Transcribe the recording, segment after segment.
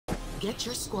Get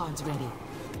your squads ready.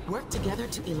 Work together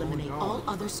to eliminate all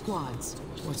other squads,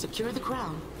 or secure the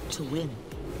crown to win.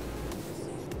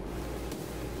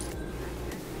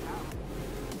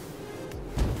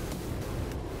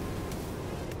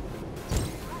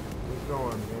 We're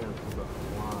going here to the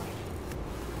line.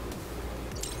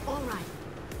 All right.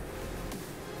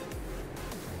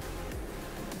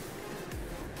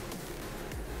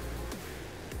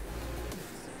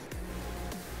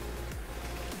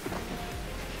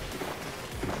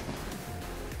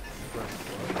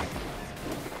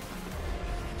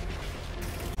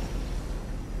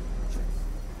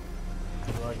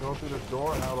 Do I go through this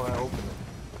door? How do I open it?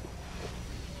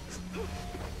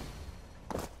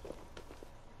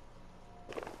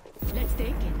 Let's take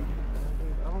it.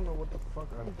 I don't know what the fuck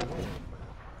I'm doing,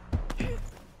 man.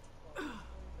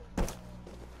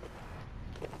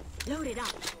 Load it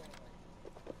up.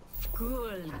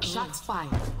 Cool. Shots fired.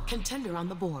 Contender on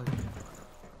the board.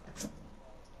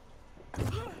 I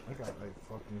got a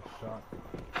fucking shot.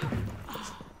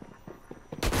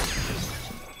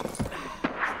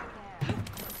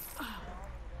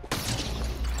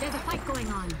 There's a fight going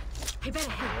on. I better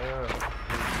help. Yeah,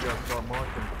 you gotta start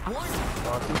marking. Warning.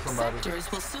 Oh, I see somebody. Sectors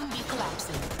will soon be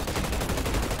collapsing.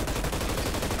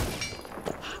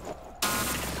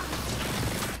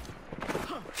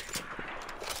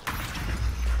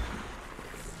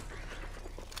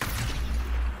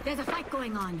 There's a fight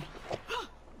going on.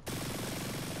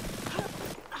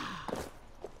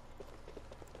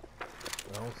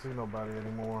 I don't see nobody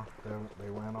anymore. They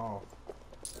went off.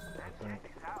 I think.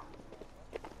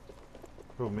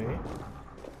 Who, me?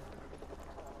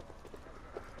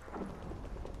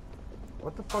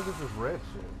 What the fuck is this red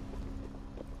shit?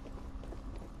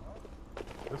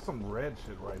 There's some red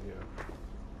shit right here.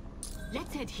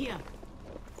 Let's head here.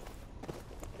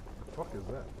 The fuck is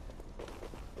that?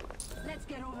 Let's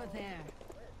get over there.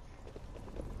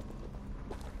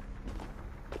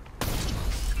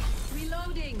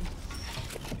 Reloading.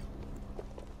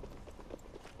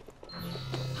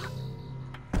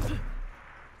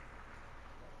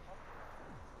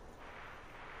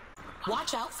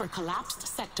 Watch out for collapsed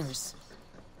sectors.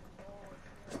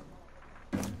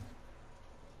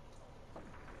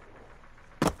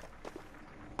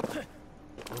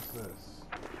 What's this?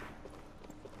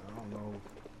 I don't know.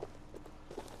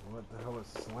 What the hell is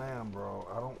slam, bro?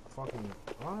 I don't fucking...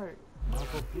 Alright, I'll go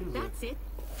fuse it. That's it.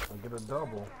 I'll get a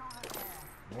double.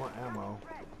 More ammo.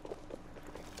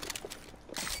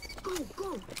 Go,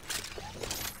 go.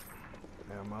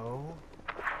 Ammo.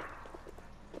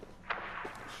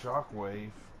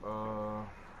 Shockwave.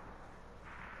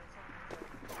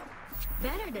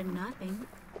 Better than nothing.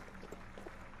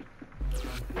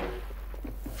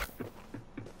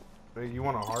 Hey, you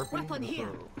want a harpy? Weapon It's here.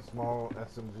 a small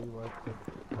SMG like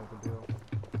type of deal.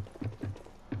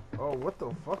 Oh, what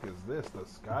the fuck is this? The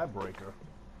Skybreaker.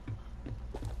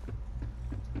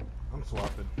 I'm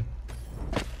swapping.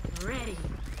 Ready.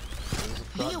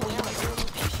 Be aware of your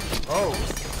location. Oh,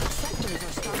 Sectors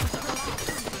are starting to collapse.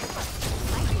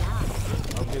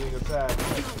 I'm getting attacked.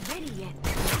 Not ready yet.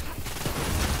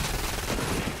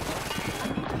 I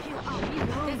need to heal up.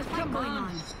 There's a fight going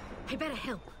on. I better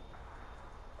help.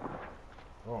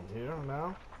 Oh, I'm here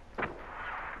now?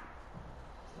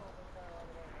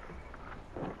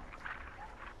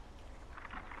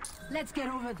 Let's get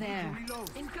over there.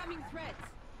 Incoming threats.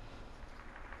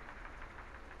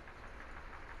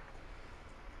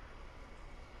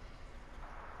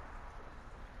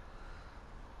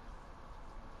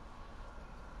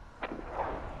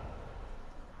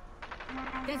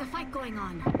 There's a fight going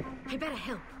on. I better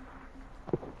help.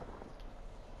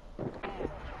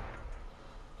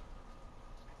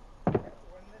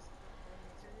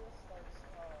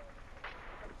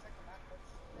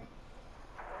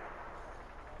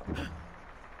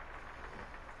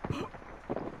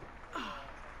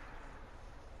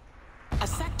 A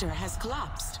sector has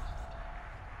collapsed.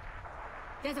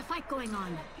 There's a fight going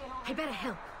on. I better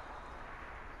help.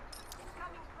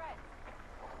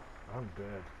 I'm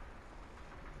dead.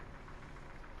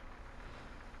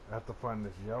 I have to find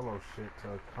this yellow shit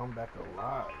to come back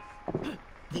alive.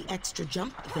 The extra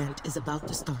jump event is about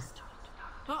to start.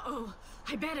 Uh-oh.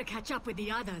 I better catch up with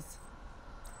the others.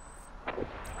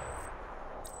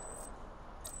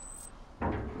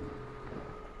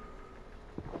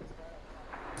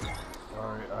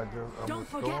 Alright, I'm Don't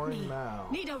forget restoring me. now.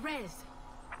 Need a res.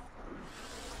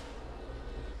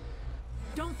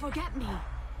 Don't forget me.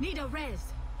 Need a res.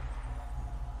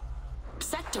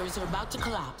 Sectors are about to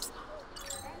collapse.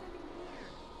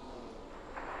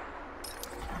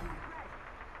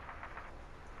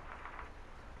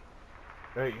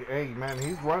 Hey, man,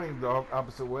 he's running the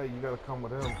opposite way. You gotta come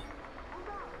with him.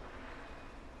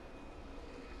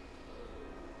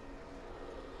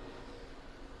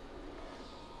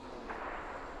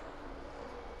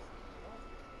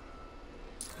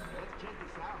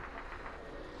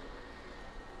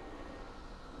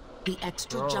 The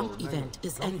extra Bro, jump nigga, event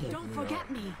is don't ending. pick Don't me forget up.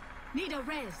 me. Need a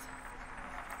res.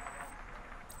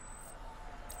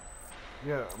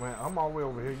 Yeah, man, I'm all the way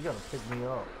over here. You gotta pick me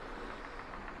up.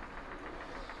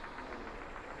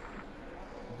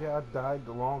 Yeah, I died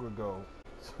long ago.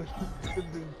 It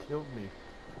didn't kill me.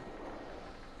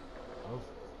 I was...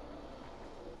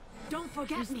 Don't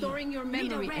forget Restoring me. your Need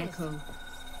memory, a res. Echo.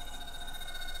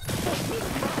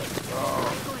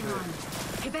 What's going on?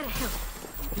 I better help.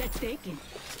 Let's take it.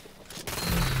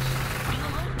 Be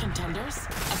alert, contenders.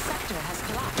 A sector has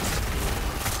collapsed.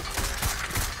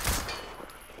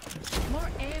 More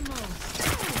ammo.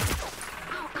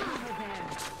 Over there.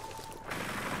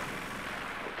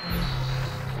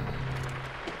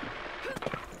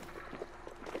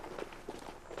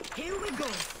 Here we go.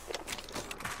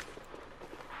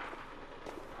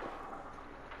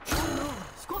 Oh no,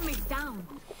 squad mate's down.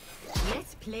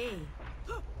 Let's play.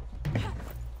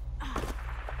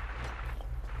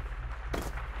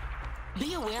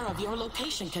 Be aware of your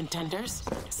location, contenders.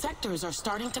 Sectors are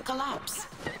starting to collapse.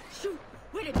 Shoot,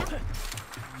 where did that?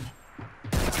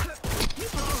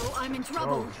 Uh-oh, I'm in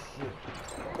trouble. Oh shit!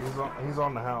 He's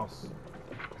on the house.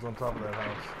 He's on top of that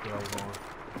house that I was on.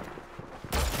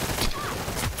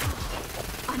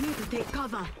 I need to take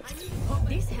cover.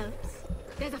 This helps.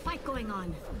 There's a fight going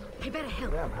on. I better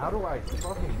help. Damn, how do I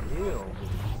fucking heal?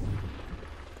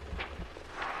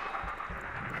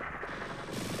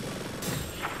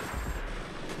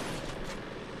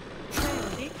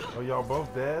 Oh, y'all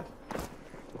both dead?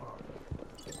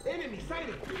 Enemy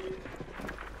sighted!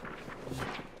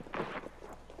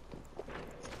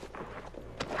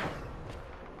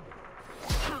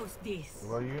 How's this?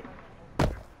 Well, you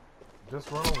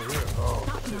just run over here. Oh,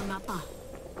 Stop now, Mappa.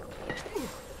 Ooh,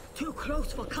 too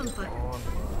close for comfort. on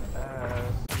my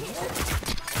ass.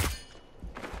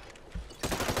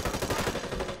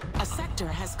 A sector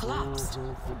has collapsed.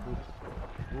 Ooh.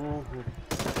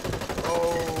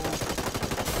 Oh,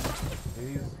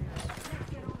 he's.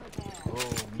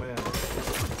 Oh man.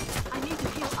 I need to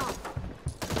heal up.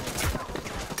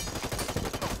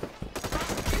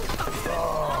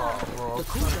 Oh, bro. The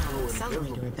cooldown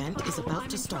accelerator event is about I'm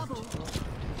to in start. trouble.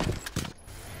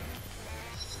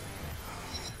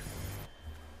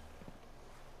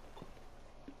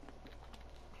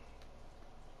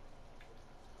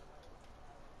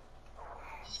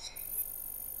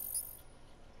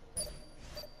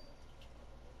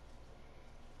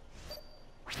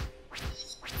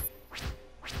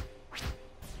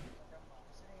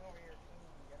 Sitting over here, king,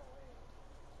 and get away.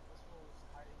 This fool's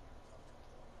hiding in the fucking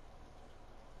corner.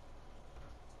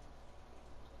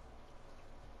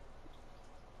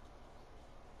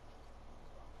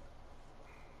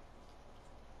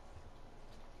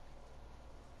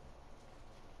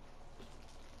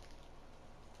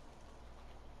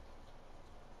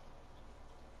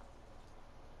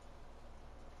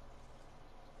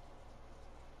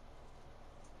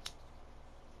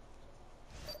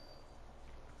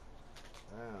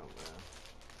 Damn, man.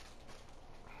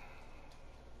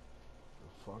 The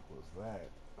fuck was that?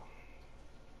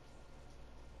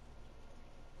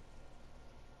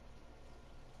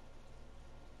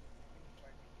 I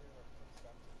can hear their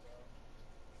footsteps as well.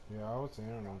 Yeah, I was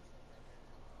hearing them.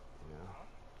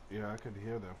 Yeah. Yeah, I could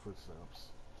hear their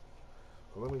footsteps.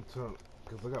 But let me turn,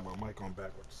 because I got my mic on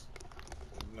backwards.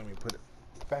 Let me put it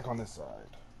back on this side.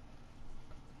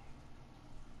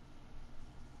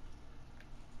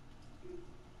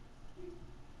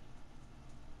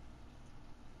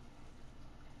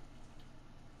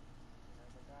 Yeah,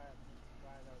 the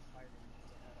guy that was hiding, he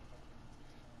had a fucking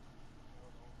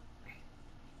board over.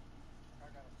 I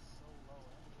got him so low,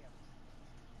 and he had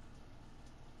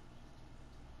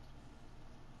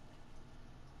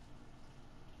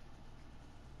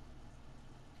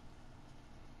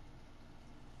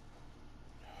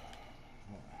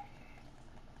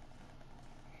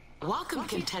Welcome,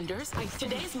 contenders.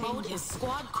 Today's mode is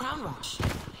Squad Crown Rush.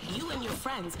 You and your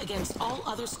friends against all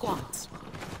other squads.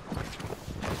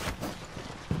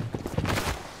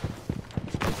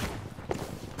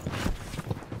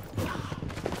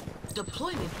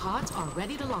 Deployment pods are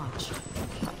ready to launch.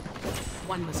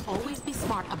 One must always be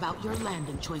smart about your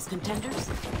landing choice, contenders.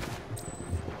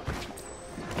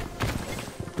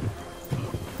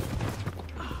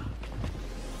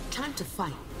 Time to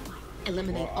fight.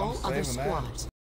 Eliminate Well, I'm all other saving that. squads.